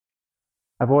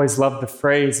I've always loved the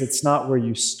phrase, it's not where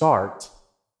you start,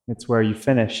 it's where you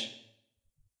finish.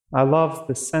 I love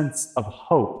the sense of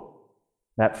hope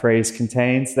that phrase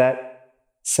contains, that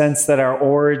sense that our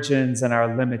origins and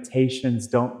our limitations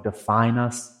don't define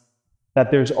us, that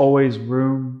there's always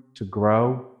room to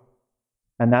grow,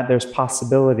 and that there's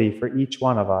possibility for each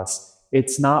one of us.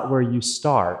 It's not where you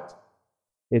start,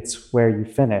 it's where you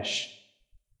finish.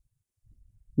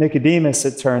 Nicodemus,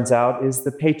 it turns out, is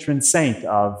the patron saint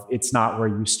of it's not where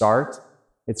you start,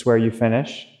 it's where you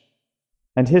finish.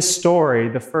 And his story,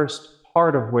 the first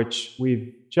part of which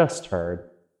we've just heard,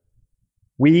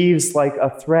 weaves like a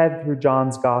thread through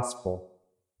John's gospel.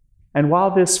 And while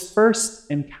this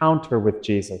first encounter with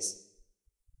Jesus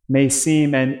may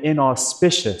seem an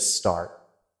inauspicious start,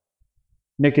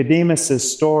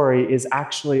 Nicodemus' story is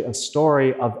actually a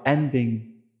story of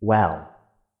ending well.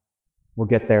 We'll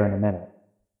get there in a minute.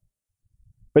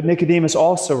 But Nicodemus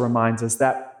also reminds us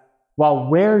that while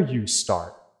where you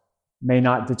start may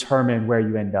not determine where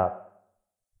you end up,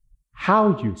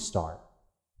 how you start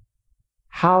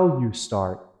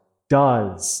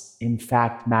does, in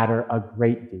fact, matter a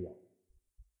great deal.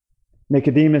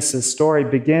 Nicodemus' story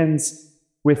begins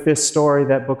with this story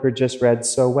that Booker just read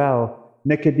so well.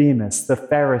 Nicodemus, the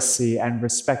Pharisee and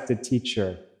respected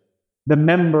teacher, the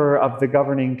member of the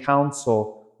governing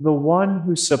council, the one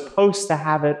who's supposed to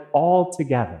have it all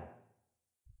together,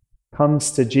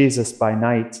 comes to Jesus by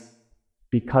night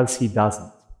because he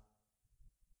doesn't.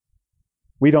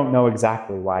 We don't know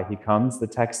exactly why he comes. The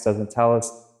text doesn't tell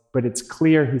us, but it's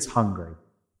clear he's hungry.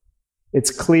 It's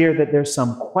clear that there's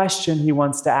some question he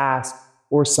wants to ask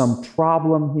or some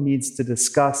problem he needs to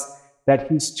discuss that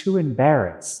he's too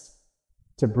embarrassed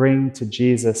to bring to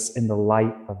Jesus in the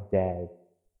light of day.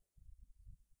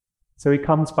 So he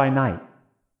comes by night.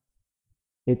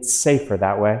 It's safer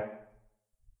that way.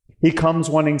 He comes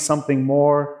wanting something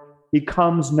more. He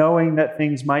comes knowing that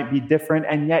things might be different,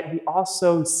 and yet he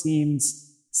also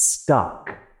seems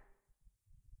stuck,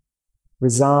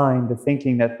 resigned to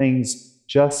thinking that things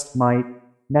just might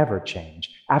never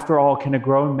change. After all, can a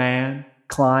grown man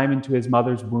climb into his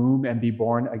mother's womb and be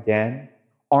born again?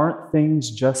 Aren't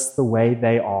things just the way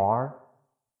they are?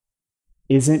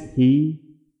 Isn't he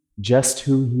just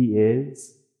who he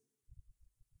is?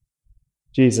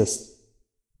 Jesus,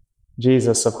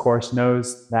 of course,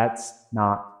 knows that's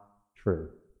not true.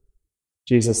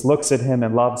 Jesus looks at him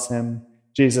and loves him.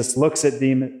 Jesus looks at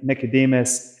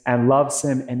Nicodemus and loves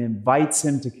him and invites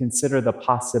him to consider the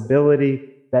possibility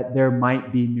that there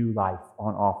might be new life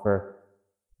on offer,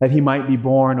 that he might be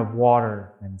born of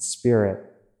water and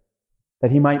spirit,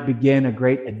 that he might begin a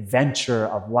great adventure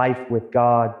of life with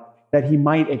God, that he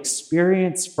might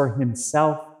experience for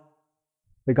himself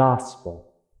the gospel,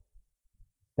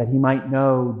 that he might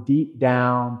know deep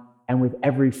down and with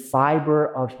every fiber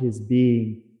of his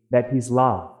being that he's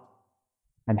loved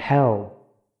and held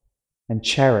and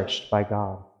cherished by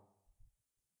God.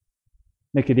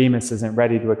 Nicodemus isn't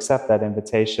ready to accept that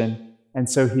invitation, and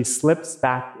so he slips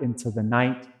back into the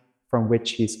night from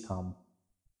which he's come.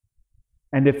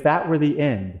 And if that were the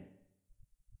end,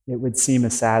 it would seem a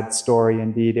sad story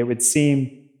indeed. It would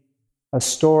seem a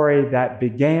story that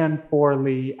began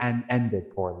poorly and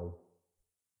ended poorly.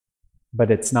 But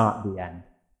it's not the end.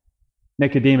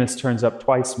 Nicodemus turns up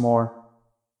twice more.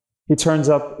 He turns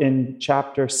up in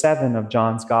chapter 7 of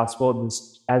John's Gospel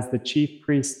as the chief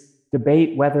priests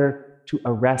debate whether to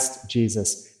arrest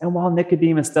Jesus. And while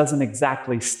Nicodemus doesn't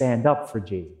exactly stand up for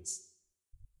Jesus,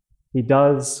 he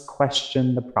does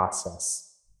question the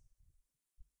process.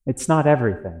 It's not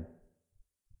everything,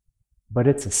 but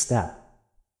it's a step.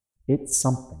 It's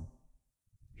something.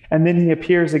 And then he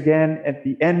appears again at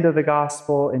the end of the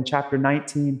Gospel in chapter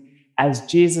 19 as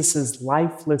Jesus'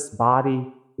 lifeless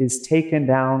body is taken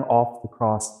down off the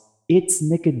cross. It's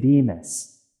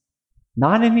Nicodemus,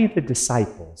 not any of the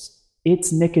disciples.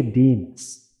 It's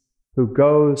Nicodemus who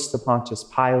goes to Pontius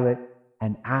Pilate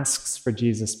and asks for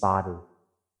Jesus' body,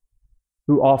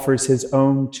 who offers his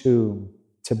own tomb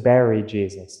to bury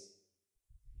Jesus.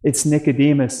 It's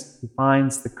Nicodemus who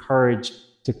finds the courage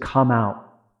to come out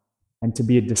and to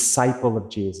be a disciple of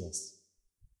Jesus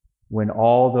when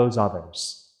all those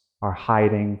others are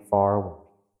hiding far away.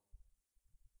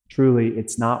 Truly,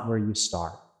 it's not where you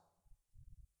start.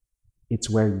 It's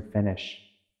where you finish.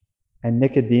 And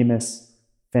Nicodemus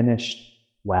finished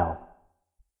well.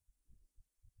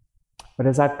 But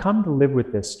as I've come to live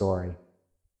with this story,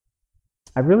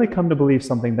 I've really come to believe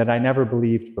something that I never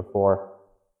believed before,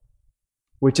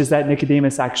 which is that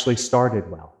Nicodemus actually started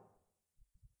well.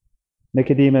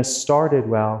 Nicodemus started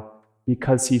well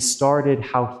because he started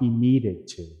how he needed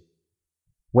to,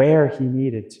 where he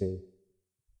needed to.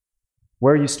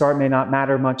 Where you start may not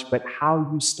matter much, but how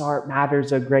you start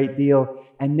matters a great deal.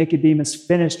 And Nicodemus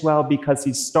finished well because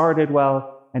he started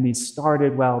well, and he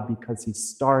started well because he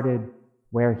started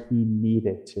where he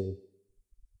needed to.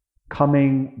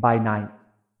 Coming by night,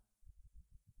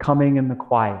 coming in the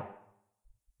quiet,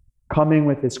 coming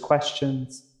with his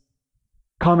questions,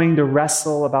 coming to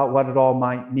wrestle about what it all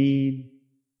might mean,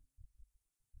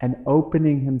 and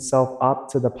opening himself up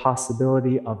to the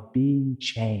possibility of being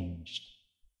changed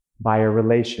by a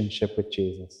relationship with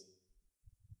Jesus.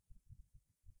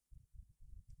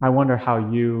 I wonder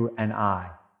how you and I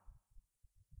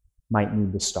might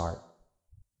need to start.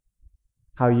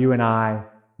 How you and I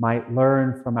might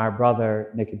learn from our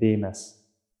brother Nicodemus.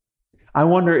 I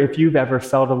wonder if you've ever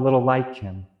felt a little like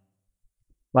him,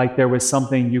 like there was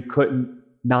something you couldn't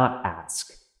not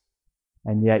ask,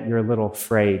 and yet you're a little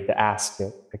afraid to ask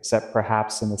it, except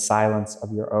perhaps in the silence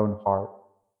of your own heart.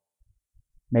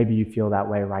 Maybe you feel that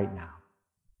way right now.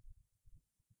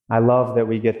 I love that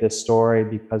we get this story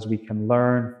because we can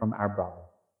learn from our brother.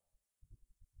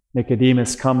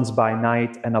 Nicodemus comes by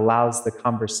night and allows the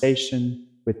conversation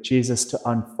with Jesus to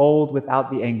unfold without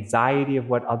the anxiety of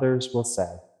what others will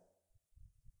say.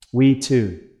 We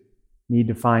too need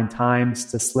to find times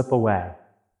to slip away,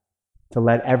 to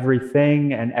let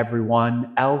everything and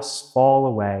everyone else fall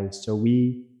away so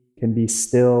we can be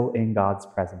still in God's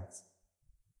presence.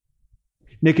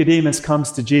 Nicodemus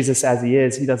comes to Jesus as he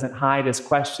is. He doesn't hide his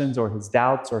questions or his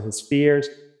doubts or his fears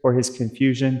or his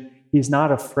confusion. He's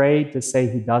not afraid to say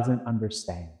he doesn't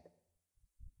understand.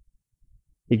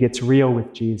 He gets real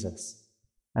with Jesus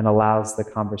and allows the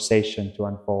conversation to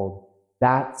unfold.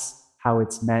 That's how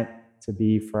it's meant to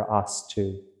be for us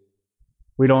too.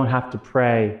 We don't have to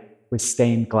pray with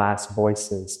stained glass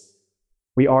voices.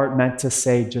 We aren't meant to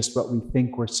say just what we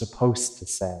think we're supposed to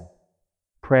say.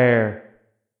 Prayer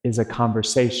is a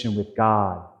conversation with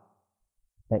God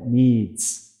that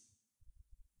needs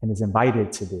and is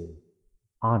invited to be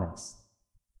honest.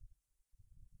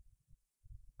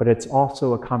 But it's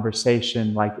also a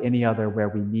conversation like any other where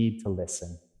we need to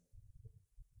listen.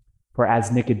 For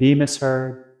as Nicodemus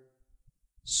heard,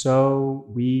 so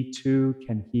we too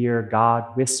can hear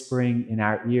God whispering in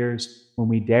our ears when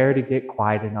we dare to get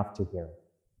quiet enough to hear it.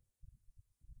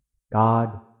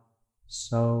 God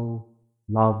so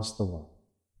loves the world.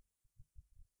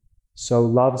 So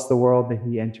loves the world that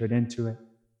he entered into it.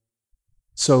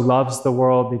 So loves the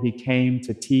world that he came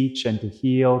to teach and to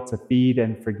heal, to feed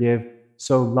and forgive.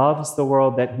 So loves the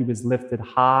world that he was lifted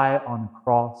high on a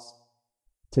cross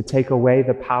to take away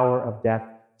the power of death.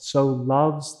 So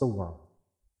loves the world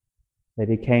that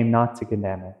he came not to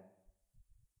condemn it,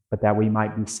 but that we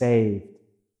might be saved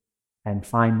and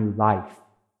find new life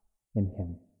in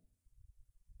him.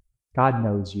 God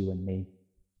knows you and me.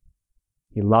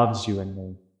 He loves you and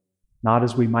me, not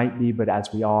as we might be, but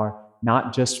as we are,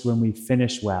 not just when we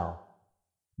finish well,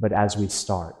 but as we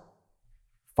start,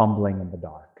 fumbling in the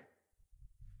dark.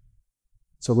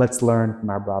 So let's learn from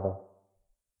our brother.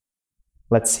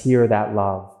 Let's hear that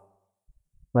love.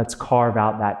 Let's carve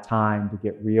out that time to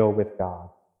get real with God.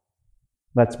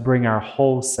 Let's bring our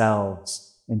whole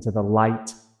selves into the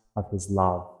light of his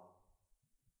love.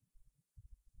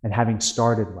 And having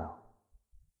started well,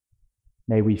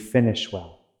 may we finish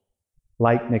well,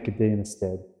 like Nicodemus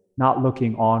did, not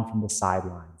looking on from the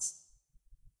sidelines,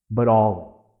 but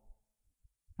always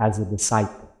as a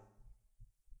disciple,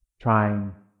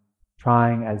 trying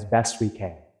as best we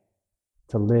can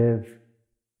to live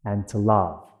and to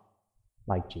love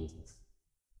like Jesus.